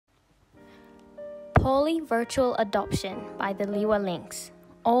Pawly Virtual Adoption by the Liwa Lynx.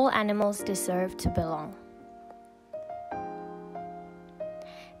 All animals deserve to belong.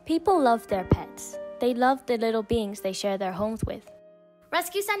 People love their pets. They love the little beings they share their homes with.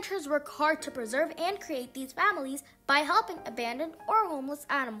 Rescue centers work hard to preserve and create these families by helping abandoned or homeless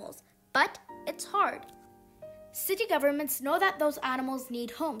animals, but it's hard. City governments know that those animals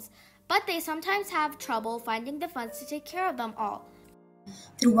need homes, but they sometimes have trouble finding the funds to take care of them all.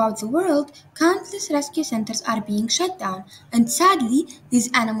 Throughout the world, countless rescue centers are being shut down, and sadly,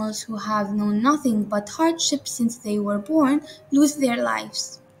 these animals who have known nothing but hardship since they were born lose their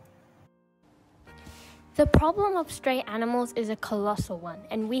lives. The problem of stray animals is a colossal one,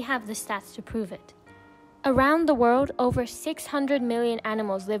 and we have the stats to prove it. Around the world, over 600 million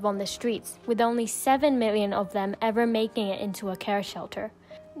animals live on the streets, with only 7 million of them ever making it into a care shelter.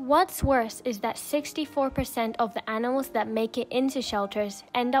 What's worse is that 64% of the animals that make it into shelters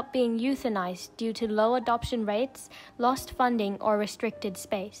end up being euthanized due to low adoption rates, lost funding, or restricted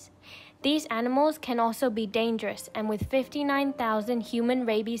space. These animals can also be dangerous, and with 59,000 human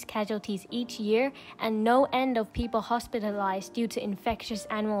rabies casualties each year and no end of people hospitalized due to infectious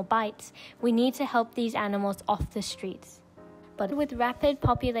animal bites, we need to help these animals off the streets. But with rapid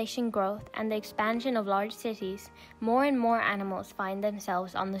population growth and the expansion of large cities, more and more animals find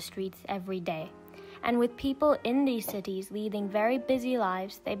themselves on the streets every day. And with people in these cities leading very busy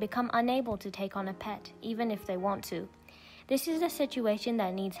lives, they become unable to take on a pet, even if they want to. This is a situation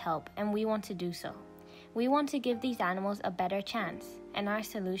that needs help, and we want to do so. We want to give these animals a better chance, and our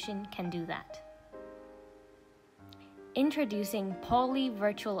solution can do that. Introducing Pawly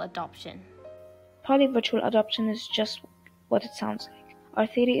Virtual Adoption. Pawly Virtual Adoption is just what it sounds like. Our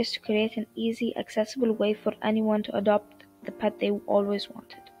theory is to create an easy, accessible way for anyone to adopt the pet they always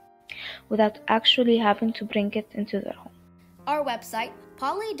wanted, without actually having to bring it into their home. Our website,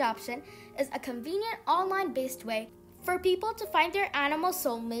 Pawly Adoption, is a convenient online-based way for people to find their animal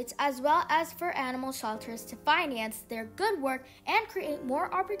soulmates, as well as for animal shelters to finance their good work and create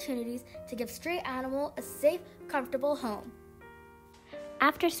more opportunities to give stray animals a safe, comfortable home.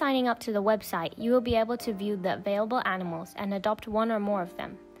 After signing up to the website, you will be able to view the available animals and adopt one or more of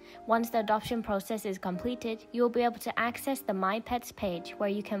them. Once the adoption process is completed, you will be able to access the My Pets page, where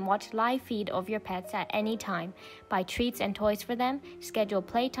you can watch live feed of your pets at any time, buy treats and toys for them, schedule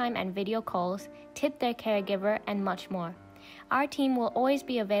playtime and video calls, tip their caregiver, and much more. Our team will always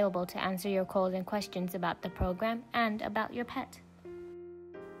be available to answer your calls and questions about the program and about your pet.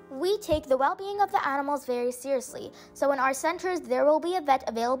 We take the well-being of the animals very seriously, so in our centers there will be a vet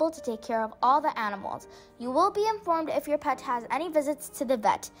available to take care of all the animals. You will be informed if your pet has any visits to the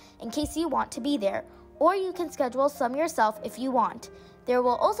vet, in case you want to be there, or you can schedule some yourself if you want. There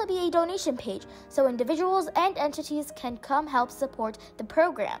will also be a donation page, so individuals and entities can come help support the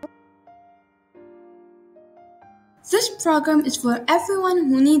program. This program is for everyone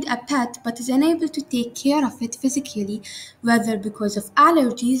who needs a pet but is unable to take care of it physically, whether because of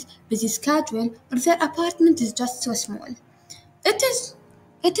allergies, busy schedule, or their apartment is just so small. It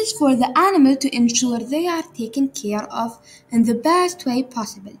is for the animal to ensure they are taken care of in the best way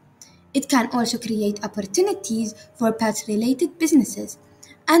possible. It can also create opportunities for pet-related businesses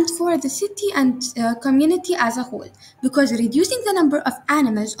and for the city and community as a whole, because reducing the number of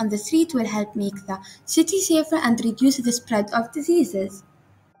animals on the street will help make the city safer and reduce the spread of diseases.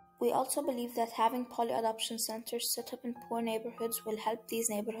 We also believe that having Pawly adoption centers set up in poor neighborhoods will help these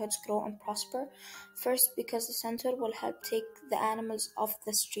neighborhoods grow and prosper. First, because the center will help take the animals off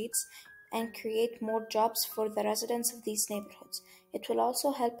the streets and create more jobs for the residents of these neighborhoods. It will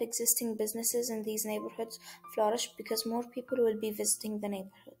also help existing businesses in these neighborhoods flourish because more people will be visiting the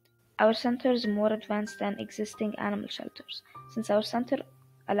neighborhood. Our center is more advanced than existing animal shelters, since our center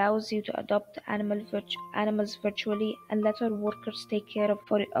allows you to adopt animals virtually and let our workers take care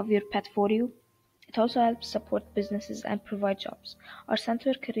of your pet for you. It also helps support businesses and provide jobs. Our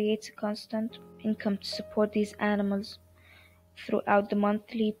center creates a constant income to support these animals throughout the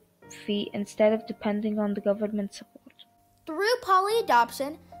monthly fee instead of depending on the government support. Through Pawly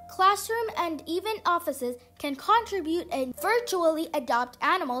Adoption, classroom and even offices can contribute and virtually adopt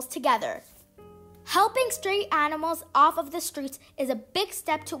animals together. Helping stray animals off of the streets is a big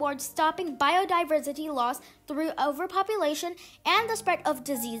step towards stopping biodiversity loss through overpopulation and the spread of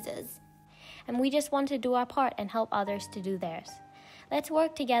diseases. And we just want to do our part and help others to do theirs. Let's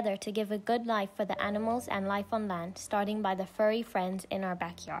work together to give a good life for the animals and life on land, starting by the furry friends in our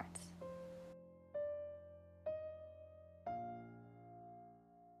backyards.